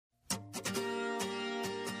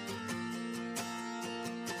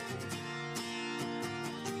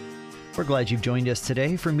We're glad you've joined us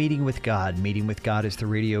today for Meeting with God. Meeting with God is the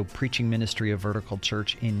radio preaching ministry of Vertical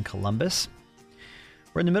Church in Columbus.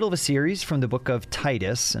 We're in the middle of a series from the book of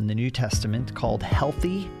Titus in the New Testament called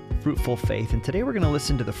Healthy, Fruitful Faith. And today we're going to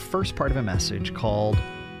listen to the first part of a message called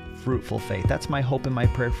Fruitful Faith. That's my hope and my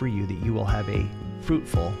prayer for you, that you will have a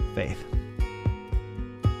fruitful faith.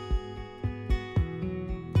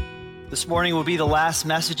 This morning will be the last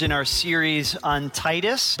message in our series on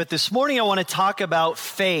Titus. But this morning I want to talk about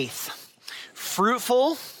faith.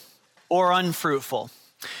 Fruitful or unfruitful?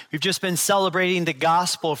 We've just been celebrating the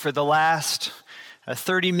gospel for the last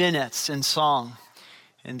 30 minutes in song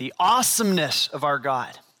and the awesomeness of our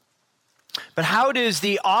God. But how does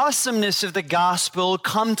the awesomeness of the gospel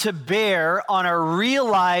come to bear on our real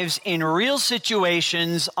lives in real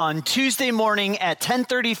situations on Tuesday morning at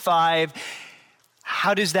 10:35?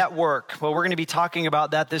 How does that work? Well, we're going to be talking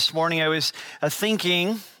about that this morning. I was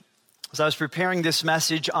thinking, as I was preparing this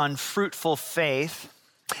message on fruitful faith,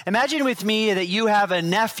 imagine with me that you have a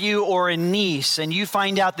nephew or a niece, and you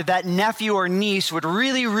find out that that nephew or niece would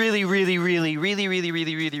really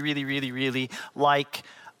like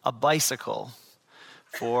a bicycle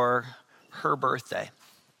for her birthday.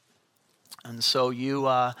 And so you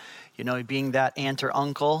being that aunt or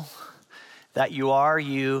uncle that you are,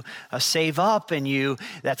 you save up, and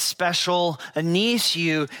that special niece,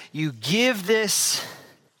 you give this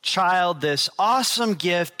child this awesome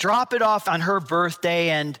gift, drop it off on her birthday,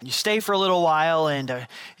 and you stay for a little while, and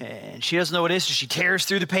she doesn't know what it is, so she tears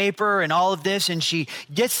through the paper and all of this, and she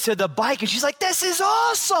gets to the bike, and she's like, this is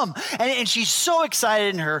awesome! And she's so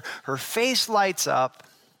excited, and her face lights up.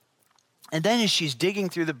 And then as she's digging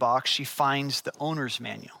through the box, she finds the owner's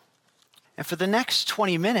manual. And for the next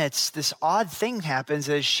 20 minutes, this odd thing happens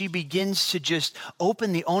as she begins to just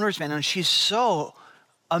open the owner's manual, and she's so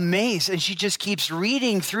amazed, and she just keeps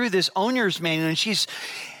reading through this owner's manual, and she's,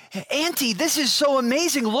 Auntie, this is so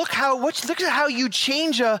amazing. Look at how you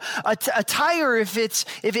change a tire if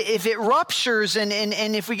it ruptures and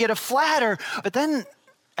if we get a flat. But then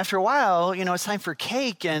after a while, it's time for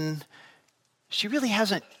cake, and she really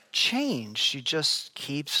hasn't changed. She just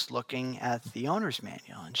keeps looking at the owner's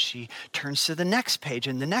manual, and she turns to the next page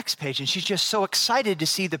and the next page, and she's just so excited to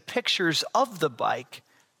see the pictures of the bike,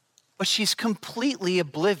 but she's completely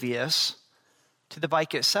oblivious to the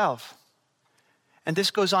bike itself. And this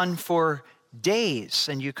goes on for days,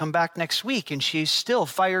 and you come back next week and she's still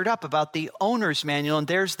fired up about the owner's manual, and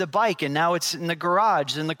there's the bike, and now it's in the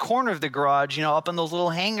garage, in the corner of the garage, up on those little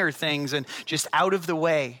hanger things and just out of the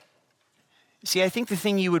way. See, I think the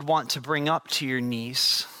thing you would want to bring up to your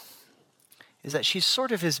niece is that she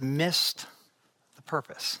sort of has missed the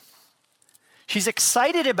purpose. She's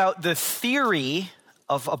excited about the theory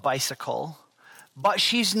of a bicycle, but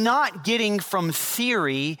she's not getting from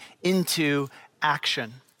theory into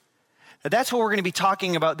action. Now, that's what we're going to be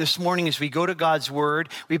talking about this morning as we go to God's Word.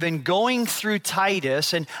 We've been going through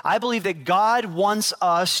Titus, and I believe that God wants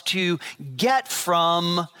us to get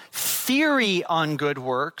from theory on good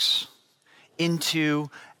works into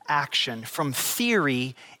action, from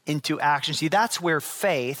theory into action. See, that's where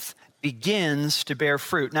faith begins to bear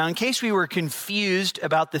fruit. Now, in case we were confused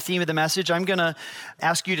about the theme of the message, I'm going to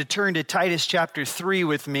ask you to turn to Titus chapter 3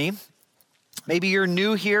 with me. Maybe you're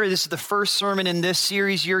new here. This is the first sermon in this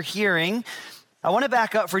series you're hearing. I want to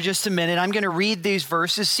back up for just a minute. I'm going to read these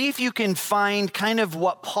verses. See if you can find kind of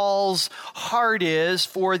what Paul's heart is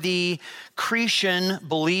for the Cretan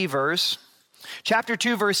believers. Chapter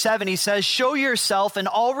 2, verse 7, he says, "Show yourself in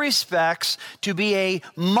all respects to be a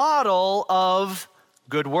model of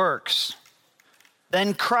good works.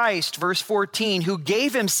 Then Christ," verse 14, "who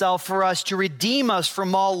gave himself for us to redeem us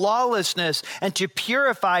from all lawlessness and to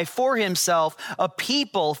purify for himself a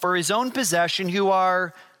people for his own possession who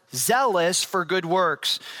are zealous for good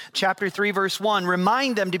works." Chapter 3, verse 1,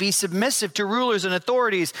 "Remind them to be submissive to rulers and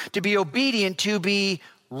authorities, to be obedient, to be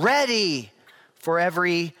ready for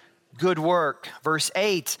every good work." Verse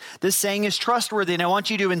 8, "This saying is trustworthy, and I want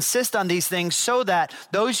you to insist on these things so that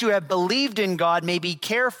those who have believed in God may be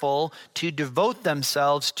careful to devote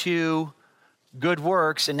themselves to good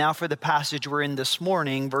works." And now for the passage we're in this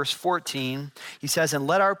morning, verse 14, he says, "And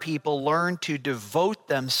let our people learn to devote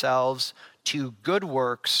themselves to good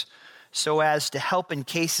works so as to help in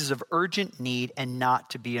cases of urgent need and not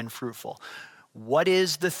to be unfruitful." What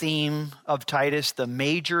is the theme of Titus? The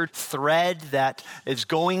major thread that is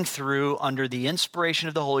going through under the inspiration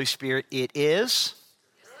of the Holy Spirit. It is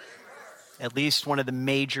at least one of the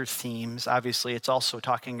major themes. Obviously, it's also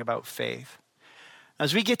talking about faith.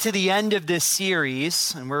 As we get to the end of this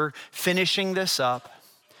series, and we're finishing this up,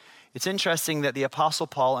 it's interesting that the Apostle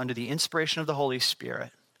Paul, under the inspiration of the Holy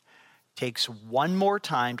Spirit, takes one more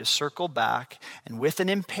time to circle back and with an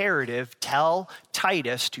imperative tell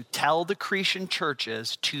Titus to tell the Cretan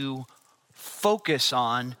churches to focus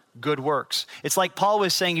on good works. It's like Paul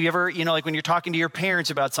was saying, you ever, like when you're talking to your parents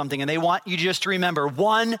about something and they want you just to remember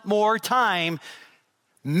one more time,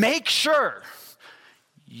 make sure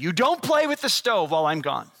you don't play with the stove while I'm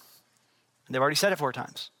gone. And they've already said it 4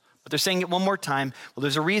 times, but they're saying it one more time. Well,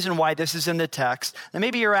 there's a reason why this is in the text. And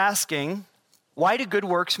maybe you're asking, why do good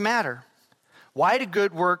works matter? Why do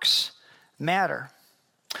good works matter?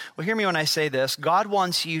 Well, hear me when I say this. God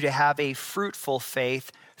wants you to have a fruitful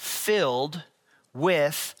faith filled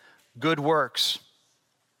with good works.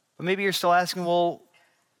 But maybe you're still asking, well,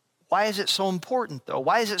 why is it so important though?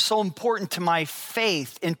 Why is it so important to my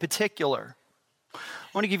faith in particular? I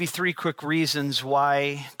want to give you 3 quick reasons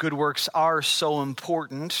why good works are so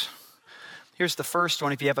important. Here's the first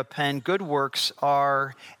one, if you have a pen. Good works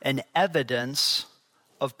are an evidence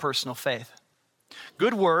of personal faith.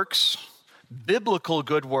 Good works, biblical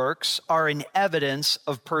good works, are an evidence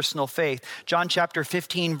of personal faith. John chapter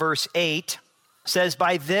 15, verse 8 says,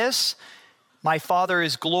 "By this my Father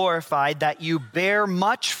is glorified, that you bear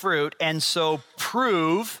much fruit and so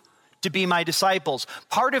prove to be my disciples."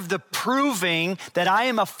 Part of the proving that I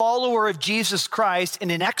am a follower of Jesus Christ in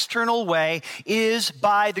an external way is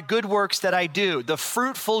by the good works that I do, the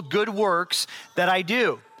fruitful good works that I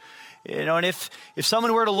do. And if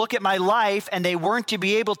someone were to look at my life and they weren't to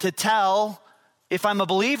be able to tell if I'm a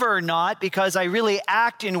believer or not because I really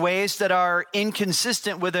act in ways that are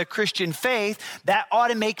inconsistent with a Christian faith, that ought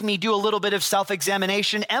to make me do a little bit of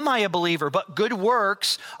self-examination. Am I a believer? But good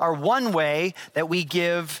works are one way that we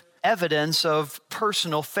give evidence of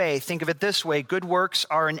personal faith. Think of it this way. Good works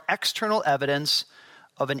are an external evidence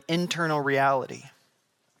of an internal reality.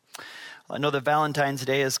 Well, I know that Valentine's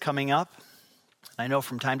Day is coming up. I know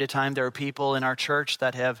from time to time there are people in our church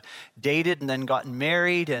that have dated and then gotten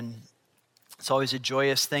married, and it's always a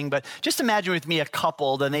joyous thing. But just imagine with me a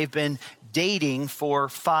couple that they've been dating for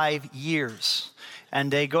 5 years.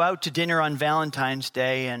 And they go out to dinner on Valentine's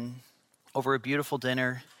Day, and over a beautiful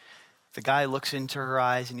dinner, the guy looks into her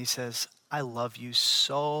eyes and he says, "I love you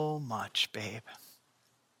so much, babe."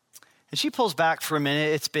 And she pulls back for a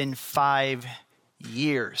minute. It's been 5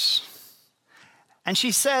 years. And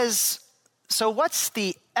she says, "So what's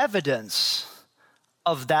the evidence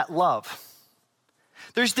of that love?"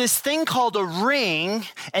 There's this thing called a ring,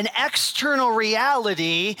 an external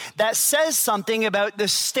reality that says something about the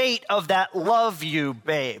state of that love you,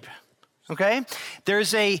 babe. Okay?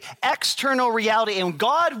 There's a external reality, and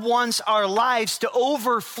God wants our lives to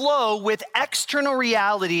overflow with external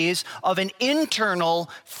realities of an internal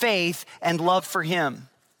faith and love for him.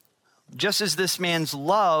 Just as this man's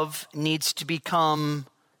love needs to become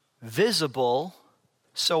visible,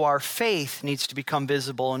 so our faith needs to become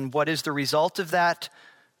visible. And what is the result of that?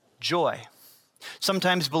 Joy.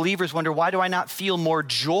 Sometimes believers wonder, why do I not feel more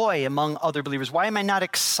joy among other believers? Why am I not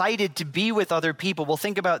excited to be with other people? Well,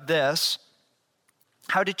 think about this.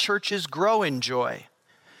 How do churches grow in joy?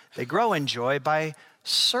 They grow in joy by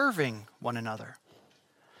serving one another.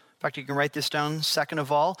 In fact, you can write this down. Second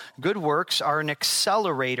of all, good works are an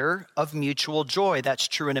accelerator of mutual joy. That's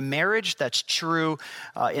true in a marriage, that's true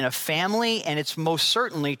in a family, and it's most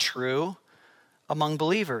certainly true among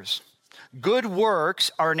believers. Good works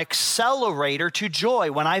are an accelerator to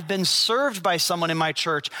joy. When I've been served by someone in my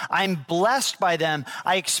church, I'm blessed by them.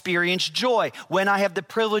 I experience joy. When I have the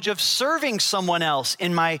privilege of serving someone else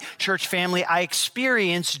in my church family, I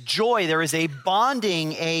experience joy. There is a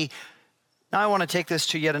bonding, Now I want to take this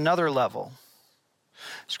to yet another level.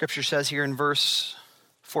 Scripture says here in verse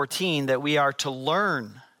 14 that we are to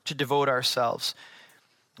learn to devote ourselves.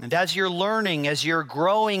 And as you're learning, as you're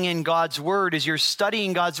growing in God's word, as you're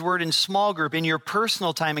studying God's word in small group, in your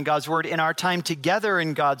personal time in God's word, in our time together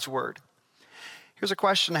in God's word, here's a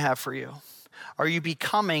question I have for you. Are you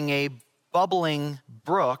becoming a bubbling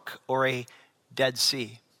brook or a Dead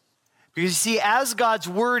Sea? Because you see, as God's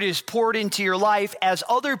word is poured into your life, as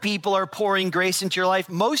other people are pouring grace into your life,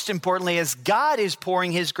 most importantly, as God is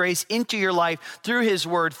pouring his grace into your life through his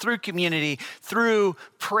word, through community, through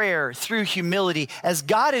prayer, through humility, as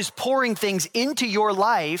God is pouring things into your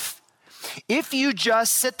life, if you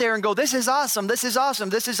just sit there and go, this is awesome, this is awesome,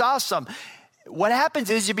 this is awesome, what happens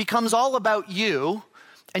is it becomes all about you,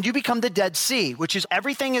 and you become the Dead Sea, which is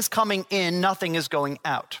everything is coming in, nothing is going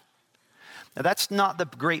out. Now, that's not the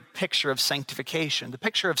great picture of sanctification. The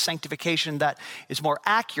picture of sanctification that is more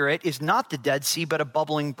accurate is not the Dead Sea, but a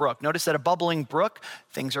bubbling brook. Notice that a bubbling brook,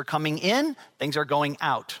 things are coming in, things are going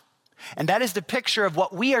out. And that is the picture of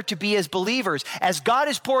what we are to be as believers. As God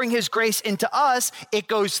is pouring his grace into us, it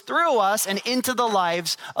goes through us and into the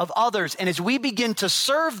lives of others. And as we begin to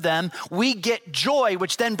serve them, we get joy,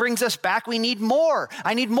 which then brings us back. We need more.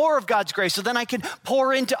 I need more of God's grace. So then I can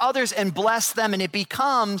pour into others and bless them. And it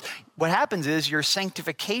becomes, what happens is your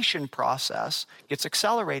sanctification process gets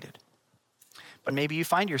accelerated. But maybe you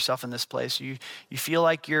find yourself in this place. You feel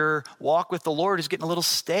like your walk with the Lord is getting a little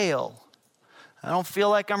stale. I don't feel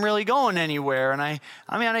like I'm really going anywhere. And I'm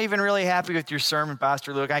not even really happy with your sermon,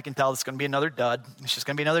 Pastor Luke. I can tell it's going to be another dud. It's just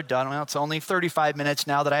going to be another dud. Well, it's only 35 minutes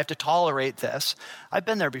now that I have to tolerate this. I've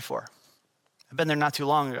been there before. I've been there not too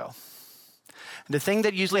long ago. And the thing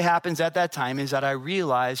that usually happens at that time is that I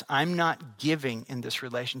realize I'm not giving in this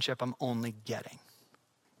relationship. I'm only getting.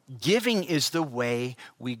 Giving is the way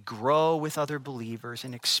we grow with other believers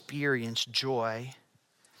and experience joy.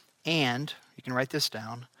 And, you can write this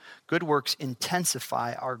down, good works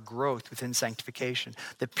intensify our growth within sanctification.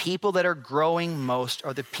 The people that are growing most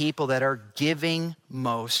are the people that are giving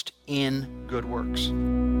most in good works.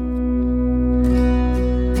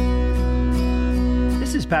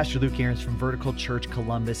 This is Pastor Luke Ahrens from Vertical Church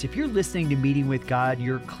Columbus. If you're listening to Meeting with God,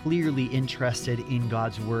 you're clearly interested in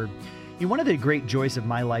God's Word. One of the great joys of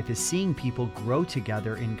my life is seeing people grow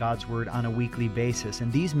together in God's Word on a weekly basis,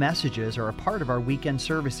 and these messages are a part of our weekend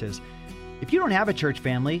services. If you don't have a church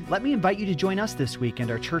family, let me invite you to join us this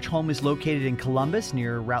weekend. Our church home is located in Columbus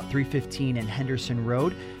near Route 315 and Henderson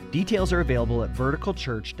Road. Details are available at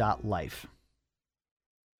verticalchurch.life.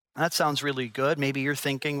 That sounds really good. Maybe you're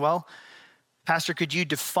thinking, well, Pastor, could you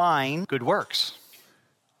define good works?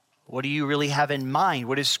 What do you really have in mind?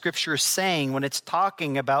 What is Scripture saying when it's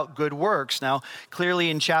talking about good works? Now, clearly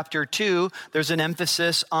in chapter 2, there's an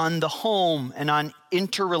emphasis on the home and on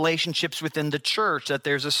interrelationships within the church, that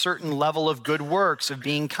there's a certain level of good works, of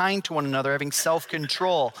being kind to one another, having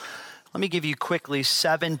self-control. Let me give you quickly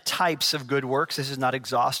 7 types of good works. This is not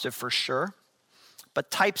exhaustive for sure, but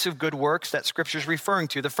types of good works that Scripture is referring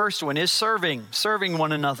to. The first one is serving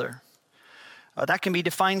one another. That can be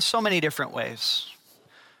defined so many different ways.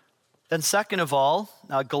 Then second of all,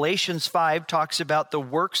 Galatians 5 talks about the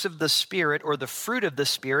works of the Spirit or the fruit of the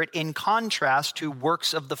Spirit in contrast to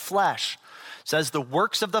works of the flesh. It says the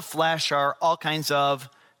works of the flesh are all kinds of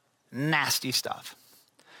nasty stuff.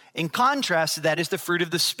 In contrast to that is the fruit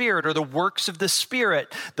of the Spirit or the works of the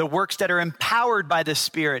Spirit, the works that are empowered by the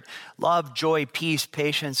Spirit. Love, joy, peace,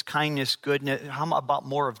 patience, kindness, goodness. How about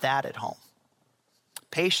more of that at home?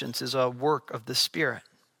 Patience is a work of the Spirit.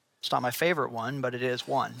 It's not my favorite one, but it is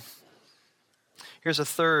one. Here's a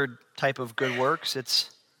third type of good works.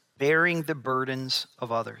 It's bearing the burdens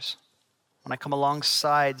of others. When I come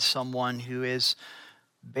alongside someone who is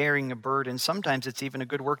bearing a burden, sometimes it's even a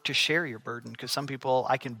good work to share your burden, because some people,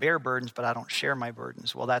 I can bear burdens, but I don't share my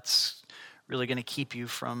burdens. Well, that's really going to keep you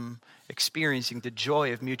from experiencing the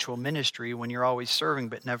joy of mutual ministry when you're always serving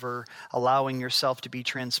but never allowing yourself to be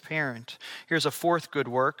transparent. Here's a fourth good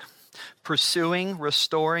work: pursuing,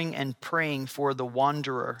 restoring, and praying for the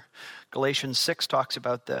wanderer. Galatians 6 talks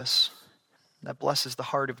about this. That blesses the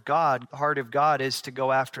heart of God. The heart of God is to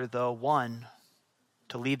go after the one,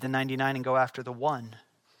 to leave the 99 and go after the one.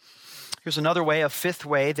 Here's another way, a fifth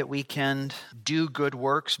way that we can do good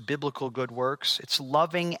works, biblical good works. It's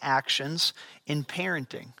loving actions in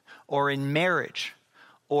parenting or in marriage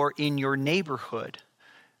or in your neighborhood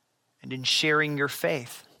and in sharing your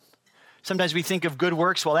faith. Sometimes we think of good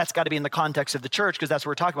works, well, that's got to be in the context of the church because that's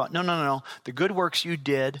what we're talking about. No. The good works you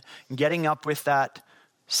did in getting up with that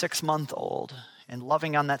 6-month-old and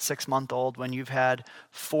loving on that 6-month-old when you've had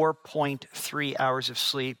 4.3 hours of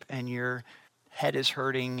sleep and your head is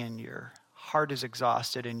hurting and your heart is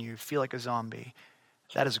exhausted and you feel like a zombie.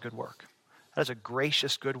 That is a good work. That is a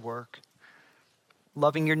gracious good work.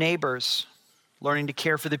 Loving your neighbors. Learning to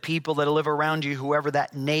care for the people that live around you, whoever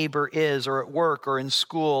that neighbor is, or at work, or in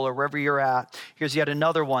school, or wherever you're at. Here's yet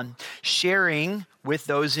another one: sharing with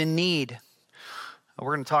those in need.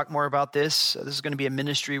 We're going to talk more about this. This is going to be a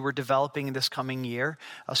ministry we're developing in this coming year.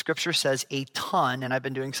 Scripture says a ton, and I've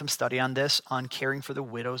been doing some study on this, on caring for the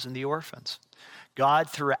widows and the orphans. God,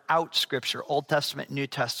 throughout Scripture, Old Testament, New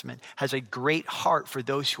Testament, has a great heart for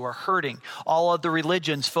those who are hurting. All of the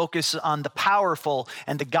religions focus on the powerful,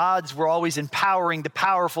 and the gods were always empowering the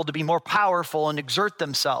powerful to be more powerful and exert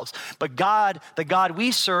themselves. But God, the God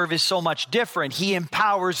we serve, is so much different. He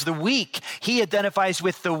empowers the weak. He identifies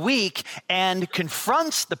with the weak and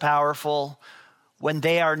confronts the powerful when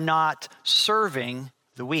they are not serving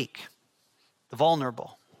the weak, the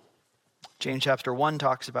vulnerable. James chapter 1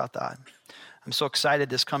 talks about that. I'm so excited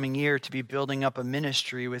this coming year to be building up a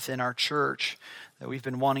ministry within our church that we've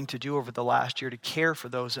been wanting to do over the last year to care for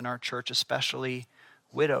those in our church, especially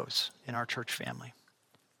widows in our church family.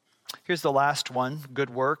 Here's the last one,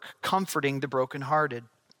 good work, comforting the brokenhearted.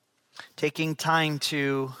 Taking time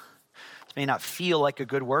to, it may not feel like a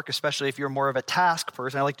good work, especially if you're more of a task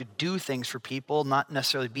person. I like to do things for people, not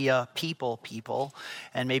necessarily be a people.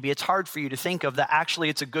 And maybe it's hard for you to think of that actually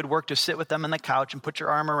it's a good work to sit with them on the couch and put your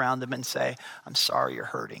arm around them and say, I'm sorry you're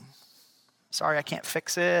hurting. Sorry, I can't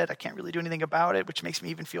fix it. I can't really do anything about it, which makes me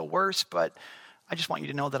even feel worse. But I just want you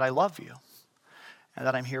to know that I love you and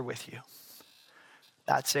that I'm here with you.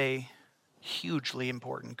 That's a hugely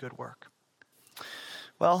important good work.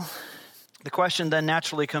 Well, the question then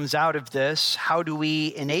naturally comes out of this. How do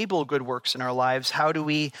we enable good works in our lives? How do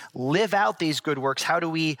we live out these good works? How do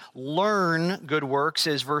we learn good works,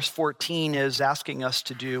 as verse 14 is asking us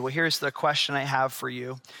to do? Well, here's the question I have for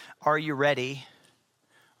you. Are you ready?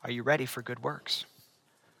 Are you ready for good works?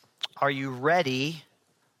 Are you ready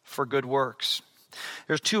for good works?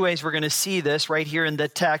 There's two ways we're going to see this right here in the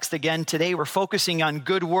text. Again, today we're focusing on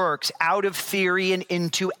good works out of theory and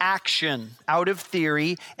into action. Out of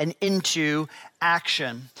theory and into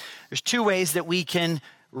action. There's two ways that we can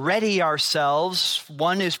ready ourselves.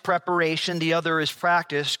 One is preparation. The other is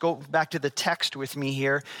practice. Go back to the text with me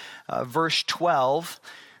here. Verse 12.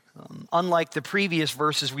 Unlike the previous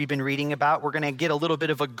verses we've been reading about, we're going to get a little bit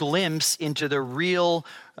of a glimpse into the real-time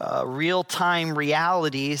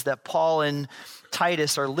realities that Paul and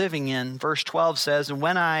Titus are living in. Verse 12 says, and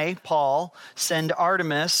when I, Paul, send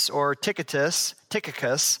Artemas or Tychicus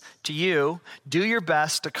to you, do your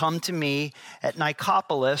best to come to me at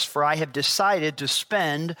Nicopolis, for I have decided to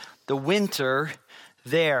spend the winter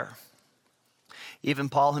there. Even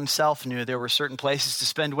Paul himself knew there were certain places to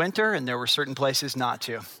spend winter and there were certain places not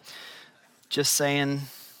to. Just saying,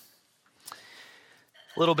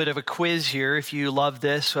 a little bit of a quiz here. If you love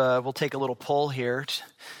this, we'll take a little poll here.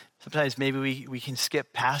 Sometimes maybe we can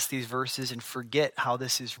skip past these verses and forget how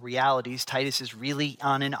this is realities. Titus is really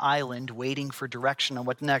on an island waiting for direction on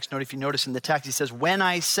what next. If you notice in the text, he says, when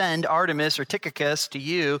I send Artemas or Tychicus to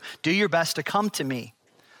you, do your best to come to me.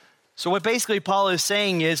 So what basically Paul is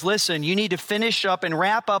saying is, listen, you need to finish up and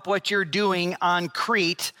wrap up what you're doing on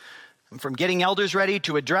Crete, from getting elders ready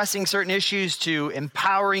to addressing certain issues to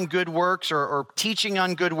empowering good works or teaching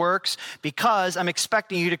on good works, because I'm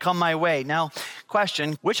expecting you to come my way. Now,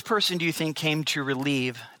 question, which person do you think came to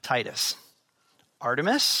relieve Titus?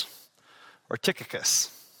 Artemas or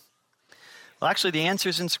Tychicus? Well, actually, the answer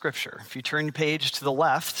is in Scripture. If you turn the page to the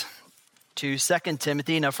left to 2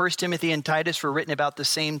 Timothy. Now, 1 Timothy and Titus were written about the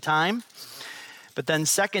same time. But then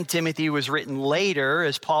 2 Timothy was written later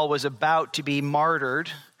as Paul was about to be martyred.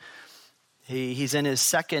 He's in his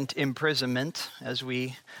second imprisonment, as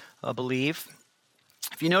we believe.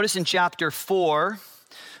 If you notice in chapter 4,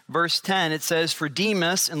 verse 10, it says, for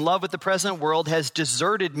Demas, in love with the present world, has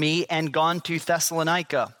deserted me and gone to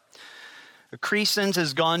Thessalonica. Crescens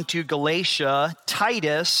has gone to Galatia,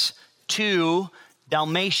 Titus to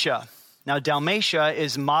Dalmatia. Now, Dalmatia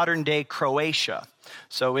is modern-day Croatia,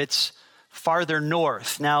 so it's farther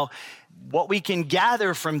north. Now, what we can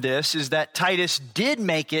gather from this is that Titus did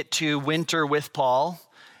make it to winter with Paul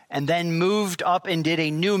and then moved up and did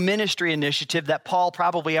a new ministry initiative that Paul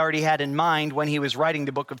probably already had in mind when he was writing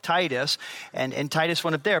the book of Titus, and Titus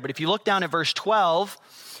went up there. But if you look down at verse 12,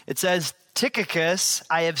 it says, Tychicus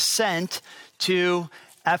I have sent to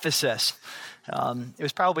Ephesus. It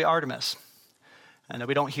was probably Artemas. And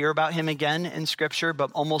we don't hear about him again in Scripture,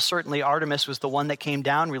 but almost certainly Artemas was the one that came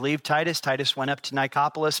down, relieved Titus. Titus went up to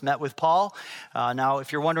Nicopolis, met with Paul. Now,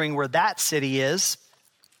 if you're wondering where that city is,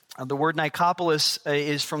 the word Nicopolis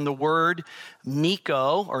is from the word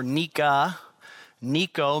Nico or Nika.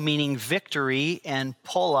 Nico meaning victory and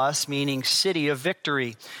Polis meaning city of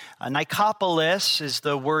victory. Nicopolis is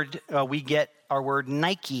the word we get our word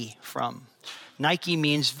Nike from. Nike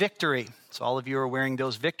means victory. So all of you are wearing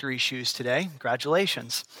those victory shoes today.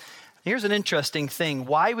 Congratulations. Here's an interesting thing.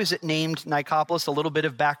 Why was it named Nicopolis? A little bit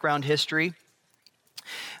of background history.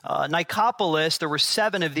 Nicopolis, there were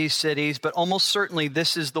 7 of these cities, but almost certainly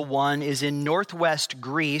this is the one, is in northwest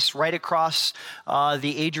Greece, right across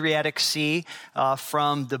the Adriatic Sea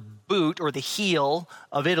from the boot or the heel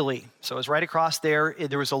of Italy. So it was right across there.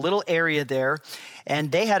 There was a little area there,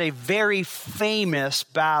 and they had a very famous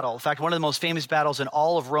battle. In fact, one of the most famous battles in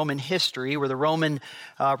all of Roman history, where the Roman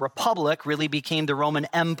Republic really became the Roman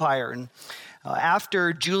Empire. And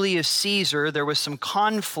after Julius Caesar, there was some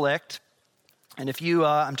conflict. And if you,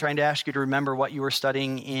 I'm trying to ask you to remember what you were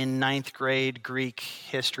studying in 9th grade Greek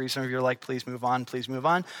history. Some of you are like, please move on, please move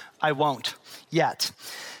on. I won't yet.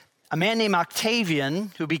 A man named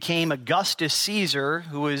Octavian, who became Augustus Caesar,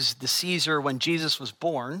 who was the Caesar when Jesus was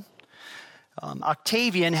born,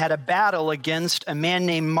 Octavian had a battle against a man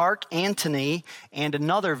named Mark Antony and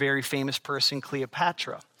another very famous person,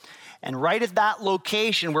 Cleopatra. And right at that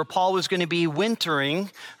location where Paul was going to be wintering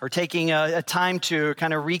or taking a time to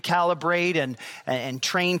kind of recalibrate and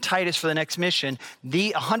train Titus for the next mission,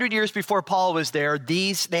 100 years before Paul was there,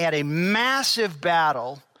 they had a massive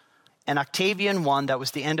battle, and Octavian won. That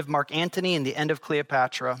was the end of Mark Antony and the end of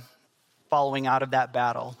Cleopatra following out of that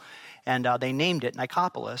battle. And they named it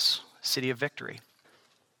Nicopolis, City of Victory.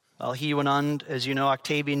 Well, he went on, as you know,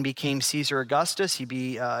 Octavian became Caesar Augustus.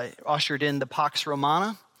 He ushered in the Pax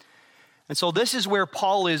Romana. And so this is where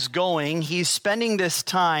Paul is going. He's spending this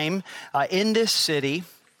time in this city.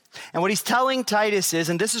 And what he's telling Titus is,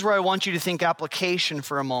 and this is where I want you to think application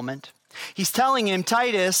for a moment. He's telling him,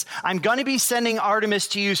 Titus, I'm going to be sending Artemis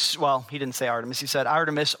to you. Well, he didn't say Artemis. He said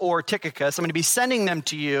Artemis or Tychicus. I'm going to be sending them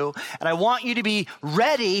to you. And I want you to be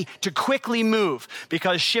ready to quickly move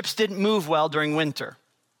because ships didn't move well during winter.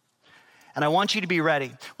 And I want you to be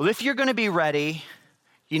ready. Well, if you're going to be ready,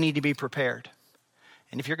 you need to be prepared.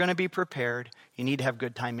 And if you're going to be prepared, you need to have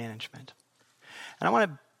good time management. And I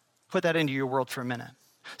want to put that into your world for a minute.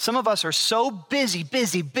 Some of us are so busy.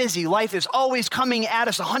 Life is always coming at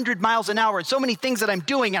us 100 miles an hour and so many things that I'm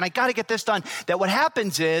doing and I got to get this done, that what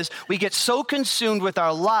happens is we get so consumed with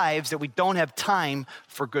our lives that we don't have time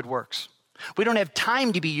for good works. We don't have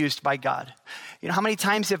time to be used by God. You know, how many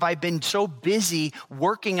times have I been so busy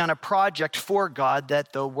working on a project for God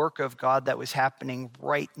that the work of God that was happening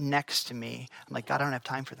right next to me, I'm like, God, I don't have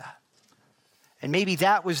time for that. And maybe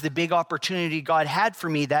that was the big opportunity God had for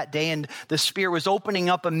me that day, and the Spirit was opening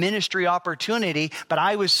up a ministry opportunity, but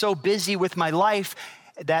I was so busy with my life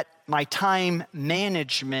that my time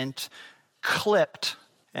management clipped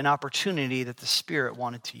an opportunity that the Spirit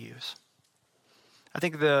wanted to use. I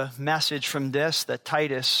think the message from this that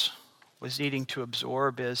Titus was needing to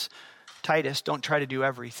absorb is, Titus, don't try to do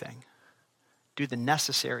everything. Do the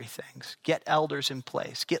necessary things. Get elders in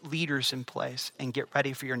place. Get leaders in place. And get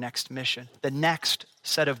ready for your next mission. The next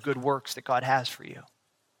set of good works that God has for you.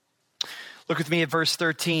 Look with me at verse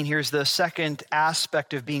 13. Here's the second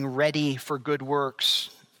aspect of being ready for good works.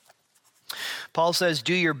 Paul says,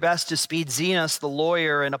 do your best to speed Zenas the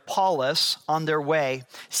lawyer and Apollos on their way.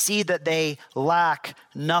 See that they lack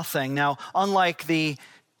nothing. Now, unlike the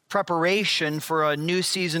preparation for a new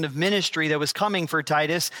season of ministry that was coming for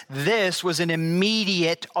Titus, this was an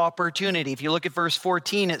immediate opportunity. If you look at verse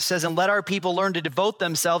 14, it says, and let our people learn to devote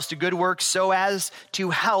themselves to good works so as to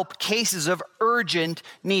help cases of urgent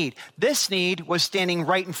need. This need was standing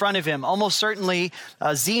right in front of him. Almost certainly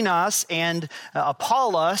Zenas and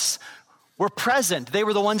Apollos were present. They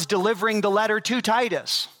were the ones delivering the letter to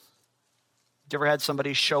Titus. You ever had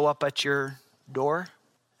somebody show up at your door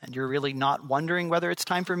and you're really not wondering whether it's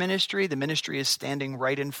time for ministry? The ministry is standing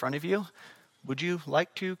right in front of you. Would you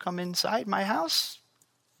like to come inside my house?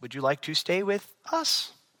 Would you like to stay with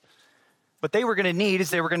us? What they were going to need is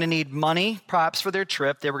they were going to need money, perhaps for their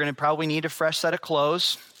trip. They were going to probably need a fresh set of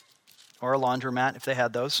clothes or a laundromat if they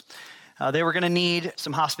had those. They were going to need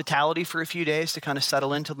some hospitality for a few days to kind of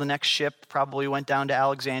settle into the next ship. Probably went down to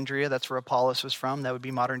Alexandria. That's where Apollos was from. That would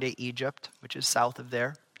be modern day Egypt, which is south of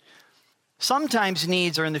there. Sometimes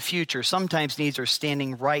needs are in the future. Sometimes needs are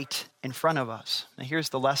standing right in front of us. Now here's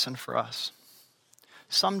the lesson for us.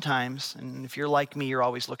 Sometimes, and if you're like me, you're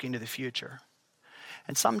always looking to the future.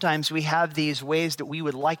 And sometimes we have these ways that we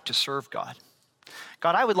would like to serve God.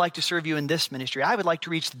 God, I would like to serve you in this ministry. I would like to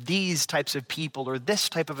reach these types of people or this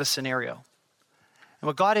type of a scenario. And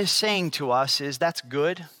what God is saying to us is that's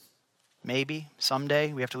good. Maybe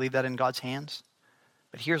someday we have to leave that in God's hands.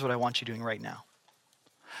 But here's what I want you doing right now.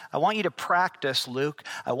 I want you to practice, Luke.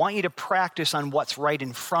 I want you to practice on what's right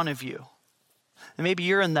in front of you. And maybe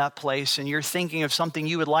you're in that place and you're thinking of something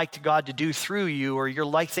you would like God to do through you, or you're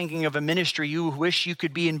like thinking of a ministry you wish you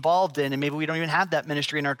could be involved in, and maybe we don't even have that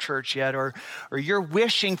ministry in our church yet, or you're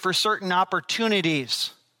wishing for certain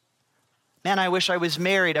opportunities. Man, I wish I was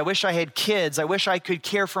married. I wish I had kids. I wish I could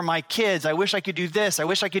care for my kids. I wish I could do this. I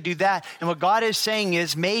wish I could do that. And what God is saying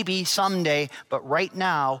is maybe someday, but right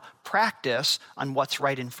now, practice on what's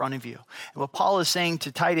right in front of you. And what Paul is saying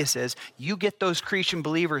to Titus is, you get those Cretan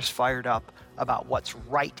believers fired up about what's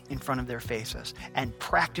right in front of their faces and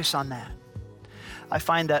practice on that. I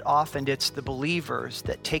find that often it's the believers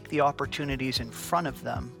that take the opportunities in front of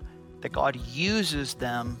them, that God uses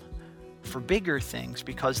them for bigger things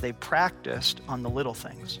because they practiced on the little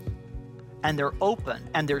things. and they're open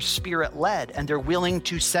and they're spirit-led and they're willing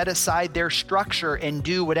to set aside their structure and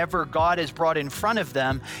do whatever God has brought in front of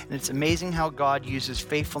them. And it's amazing how God uses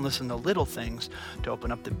faithfulness in the little things to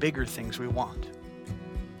open up the bigger things we want.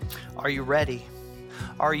 Are you ready?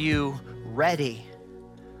 Are you ready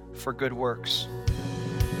for good works?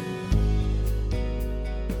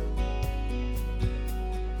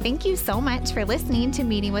 Thank you so much for listening to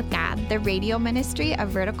Meeting with God, the radio ministry of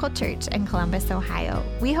Vertical Church in Columbus, Ohio.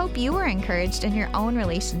 We hope you were encouraged in your own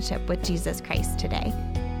relationship with Jesus Christ today.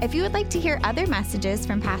 If you would like to hear other messages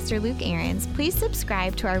from Pastor Luke Ahrens, please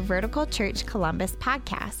subscribe to our Vertical Church Columbus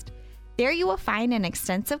podcast. There you will find an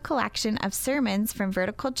extensive collection of sermons from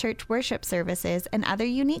Vertical Church worship services and other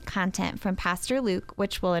unique content from Pastor Luke,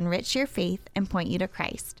 which will enrich your faith and point you to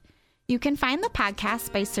Christ. You can find the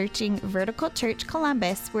podcast by searching Vertical Church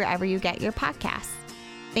Columbus wherever you get your podcasts.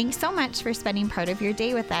 Thanks so much for spending part of your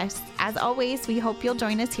day with us. As always, we hope you'll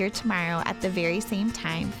join us here tomorrow at the very same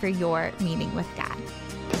time for your Meeting with God.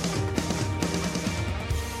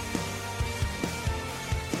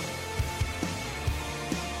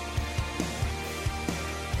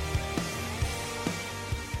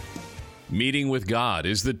 Meeting with God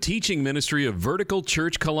is the teaching ministry of Vertical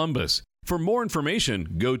Church Columbus. For more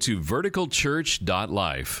information, go to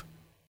verticalchurch.life.